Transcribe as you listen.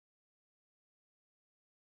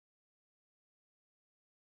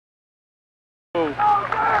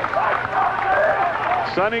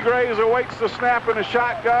Sonny Grays awaits the snap in a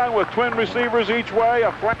shotgun with twin receivers each way.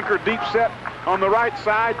 A flanker deep set on the right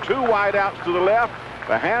side. 2 wideouts to the left.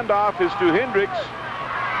 The handoff is to Hendricks.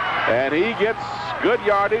 And he gets good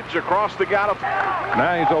yardage across the gallop.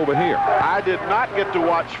 Now he's over here. I did not get to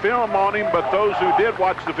watch film on him, but those who did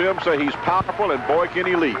watch the film say he's powerful, and boy, can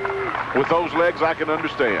he leap. With those legs, I can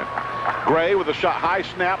understand. Gray with a shot, high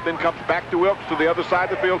snap, then comes back to Wilkes to the other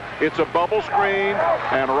side of the field. It's a bubble screen,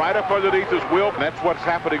 and right up underneath is Wilkes. That's what's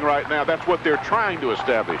happening right now. That's what they're trying to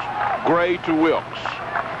establish. Gray to Wilkes.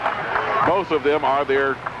 Both of them are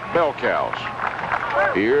their bell cows.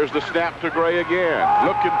 Here's the snap to Gray again.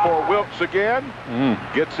 Looking for Wilkes again.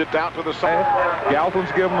 Gets it out to the side. Galton's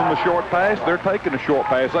giving them a short pass. They're taking a short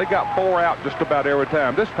pass. They got 4 out just about every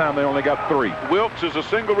time. This time they only got 3. Wilkes is a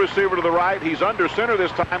single receiver to the right. He's under center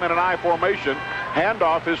this time in an I formation.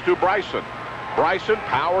 Handoff is to Bryson. Bryson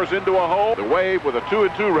powers into a hole. The Wave with a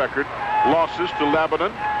 2-2 record. Losses to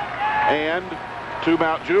Lebanon and to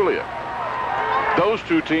Mount Juliet. Those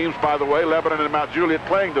 2 teams, by the way, Lebanon and Mount Juliet,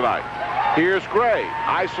 playing tonight. Here's Gray,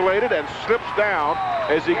 isolated and slips down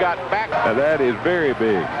as he got back. Now that is very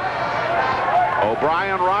big.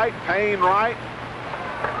 O'Brien right, Payne right.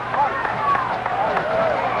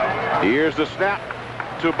 Here's the snap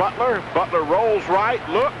to Butler. Butler rolls right,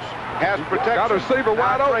 looks, has protection. Got a receiver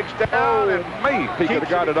wide open. Breaks down and He could have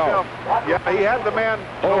got it off. Yeah, he had the man,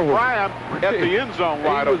 O'Brien, at the end zone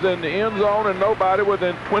wide open. He was in the end zone and nobody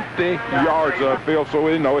within 20 yards of the field, so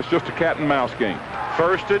it's just a cat and mouse game.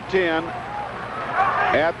 1st and 10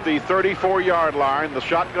 at the 34-yard line. The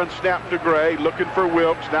shotgun snap to Gray, looking for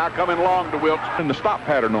Wilkes. Now coming long to Wilkes. And the stop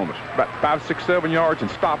pattern on us, about 5, 6, 7 yards and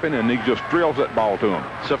stopping, and he just drills that ball to him.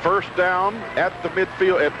 So 1st down at the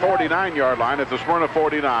midfield at 49-yard line at the Smyrna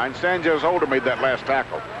 49. Sanchez Holder made that last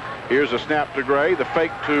tackle. Here's a snap to Gray, the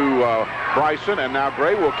fake to Bryson, and now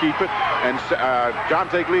Gray will keep it. And John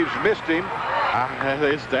Take Leaves missed him.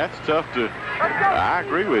 That's tough to. I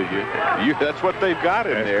agree with you. That's what they've got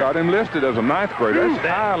in there. Got him listed as a 9th grader. That's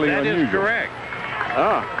highly unusual. That is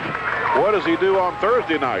correct. What does he do on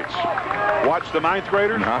Thursday nights? Watch the 9th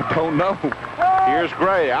graders? I don't know. Here's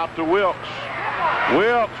Gray out to Wilkes.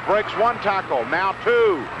 Wilkes breaks 1 tackle, now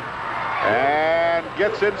 2. And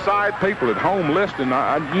gets inside. People at home listening,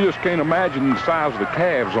 you just can't imagine the size of the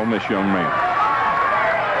calves on this young man.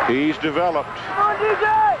 He's developed. Come on,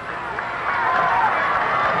 DJ!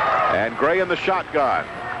 And Gray in the shotgun.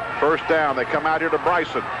 1st down. They come out here to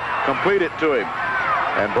Bryson. Complete it to him.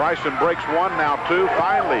 And Bryson breaks 1, now 2.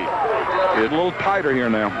 Finally. It's a little tighter here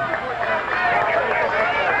now.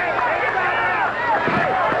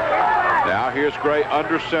 Now here's Gray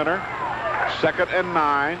under center. 2nd and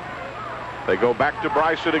 9. They go back to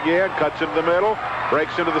Bryson again. Cuts into the middle.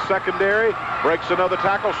 Breaks into the secondary. Breaks another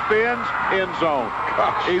tackle. Spins. End zone.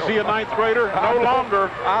 Gosh. Is he a 9th grader? No longer.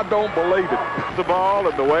 I don't believe it. The ball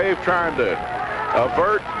and the Wave trying to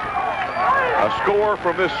avert a score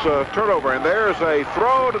from this turnover. And there's a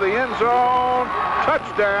throw to the end zone.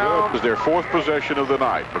 Touchdown. It was their 4th possession of the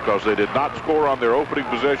night because they did not score on their opening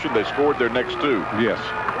possession. They scored their next 2. Yes.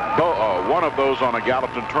 One of those on a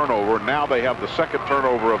Gallatin turnover. Now they have the 2nd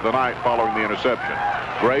turnover of the night following the interception.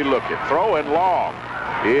 Gray looking. Throw and long.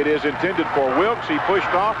 It is intended for Wilkes. He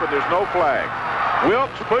pushed off, and there's no flag.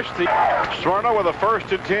 Wilkes pushed the Smyrna with a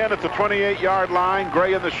 1st and 10 at the 28-yard line.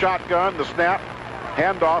 Gray in the shotgun. The snap.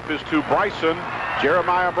 Handoff is to Bryson.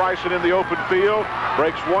 Jeremiah Bryson in the open field.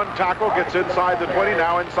 Breaks 1 tackle. Gets inside the 20.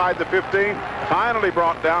 Now inside the 15. Finally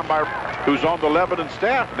brought down by who's on the Lebanon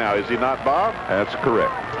staff now. Is he not, Bob? That's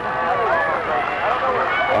correct.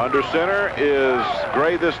 Under center is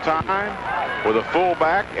Gray this time with a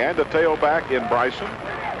fullback and a tailback in Bryson.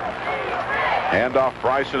 Handoff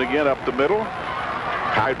Bryson again up the middle.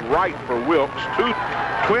 Tied right for Wilkes. 2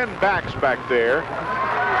 twin backs back there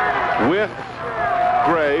with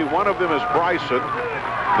Gray. One of them is Bryson.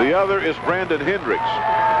 The other is Brandon Hendricks.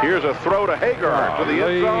 Here's a throw to Hagar to the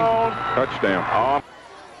end zone. Touchdown.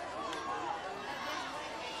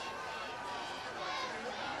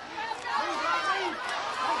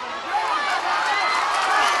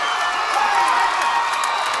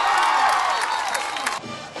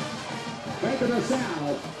 Making a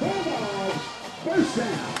sound. Bulldogs, 1st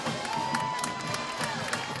down.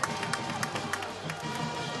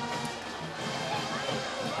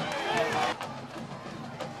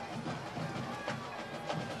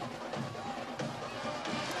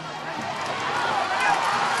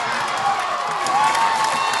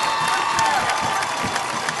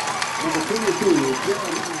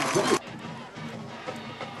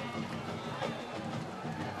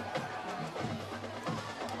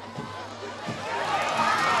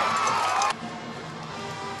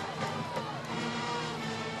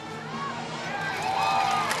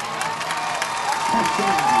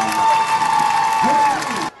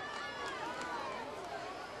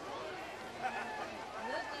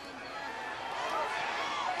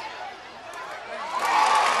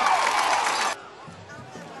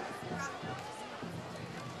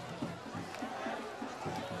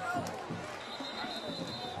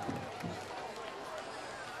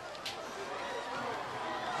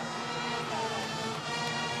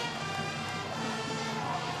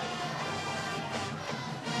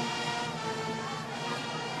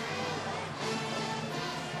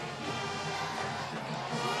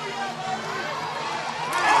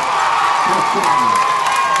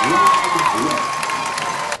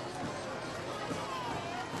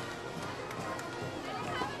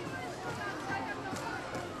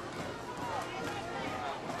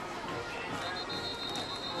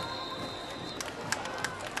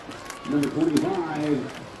 Number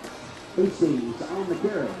 25, Hastings on the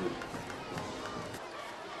carry.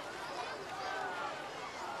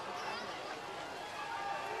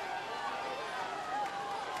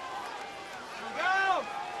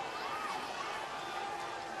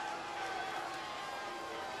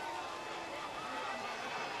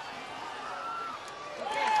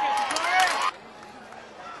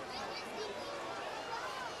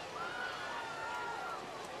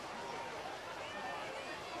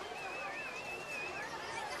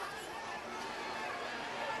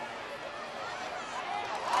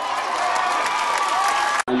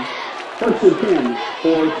 First and 10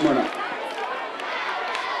 for Smyrna.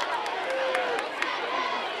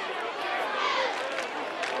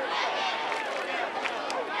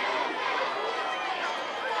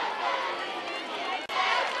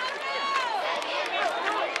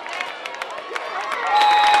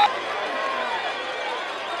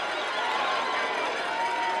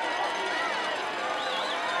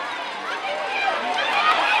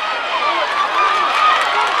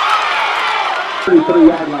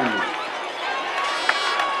 Yard line.